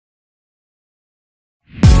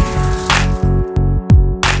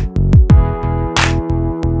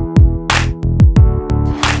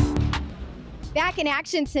in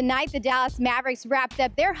action tonight. The Dallas Mavericks wrapped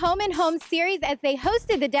up their home-and-home series as they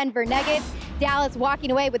hosted the Denver Nuggets. Dallas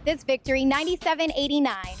walking away with this victory,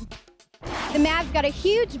 97-89. The Mavs got a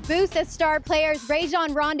huge boost as star players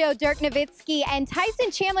Rajon Rondo, Dirk Nowitzki, and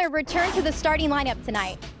Tyson Chandler returned to the starting lineup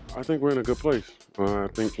tonight. I think we're in a good place. I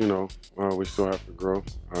think, we still have to grow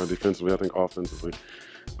defensively. I think offensively,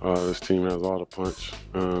 this team has all the punch,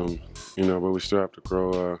 but we still have to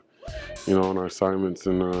grow, on our assignments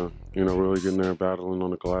and, really getting there battling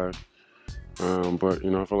on the glass. But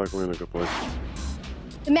I feel like we're in a good place.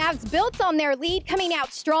 The Mavs built on their lead, coming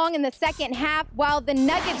out strong in the second half, while the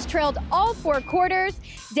Nuggets trailed all 4 quarters.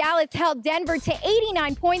 Dallas held Denver to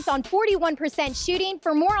 89 points on 41% shooting.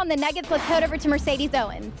 For more on the Nuggets, let's head over to Mercedes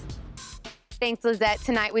Owens. Thanks, Lizette.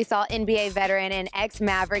 Tonight we saw NBA veteran and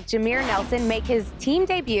ex-Maverick Jameer Nelson make his team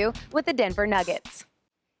debut with the Denver Nuggets.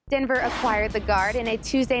 Denver acquired the guard in a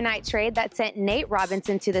Tuesday night trade that sent Nate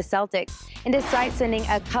Robinson to the Celtics. And despite spending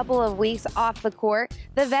a couple of weeks off the court,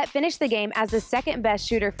 the vet finished the game as the second best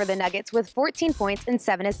shooter for the Nuggets with 14 points and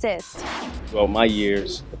 7 assists. Well, my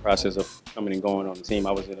years, the process of coming and going on the team,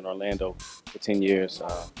 I was in Orlando for 10 years,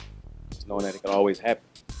 just knowing that it can always happen.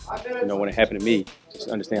 When it happened to me, just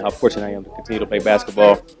understand how fortunate I am to continue to play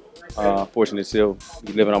basketball. Fortunate to still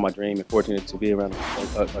be living on my dream and fortunate to be around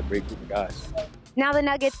a great group of guys. Now the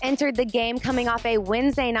Nuggets entered the game coming off a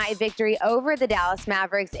Wednesday night victory over the Dallas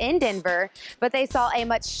Mavericks in Denver, but they saw a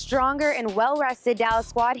much stronger and well-rested Dallas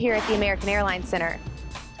squad here at the American Airlines Center.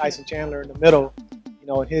 Tyson Chandler in the middle,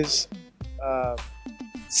 and his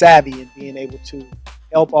savvy and being able to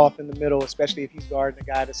help off in the middle, especially if he's guarding a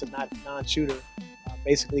guy that's a non-shooter,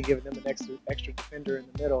 basically giving them an extra defender in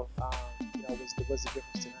the middle, was the difference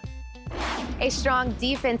tonight. A strong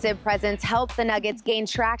defensive presence helped the Nuggets gain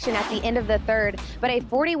traction at the end of the third, but a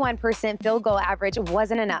 41% field goal average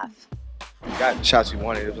wasn't enough. We got the shots we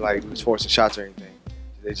wanted. It was like we was forcing shots or anything.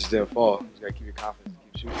 They just didn't fall. You just got to keep your confidence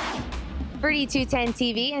and keep shooting. For D210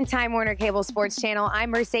 TV and Time Warner Cable Sports Channel, I'm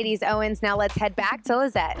Mercedes Owens. Now let's head back to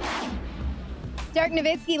Lizette. Dirk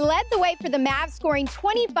Nowitzki led the way for the Mavs, scoring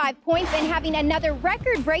 25 points and having another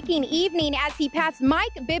record-breaking evening as he passed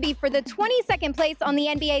Mike Bibby for the 22nd place on the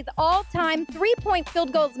NBA's all-time three-point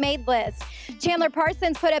field goals made list. Chandler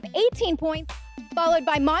Parsons put up 18 points, followed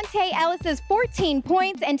by Monte Ellis's 14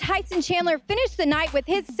 points, and Tyson Chandler finished the night with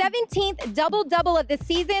his 17th double-double of the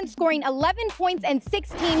season, scoring 11 points and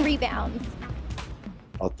 16 rebounds.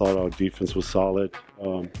 I thought our defense was solid.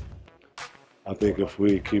 I think if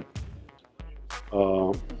we keep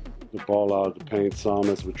the ball out of the paint some,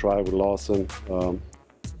 as we tried with Lawson,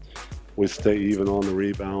 we stay even on the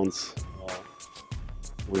rebounds.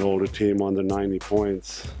 We hold a team under 90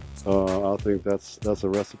 points. I think that's a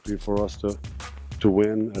recipe for us to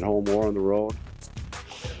win at home or on the road.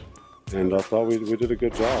 And I thought we did a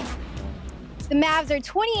good job. The Mavs are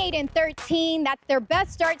 28-13. That's their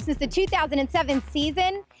best start since the 2007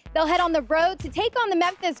 season. They'll head on the road to take on the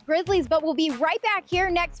Memphis Grizzlies, but we'll be right back here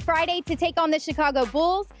next Friday to take on the Chicago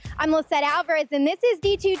Bulls. I'm Lisette Alvarez, and this is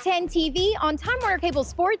D210 TV on Time Warner Cable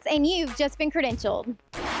Sports, and you've just been credentialed.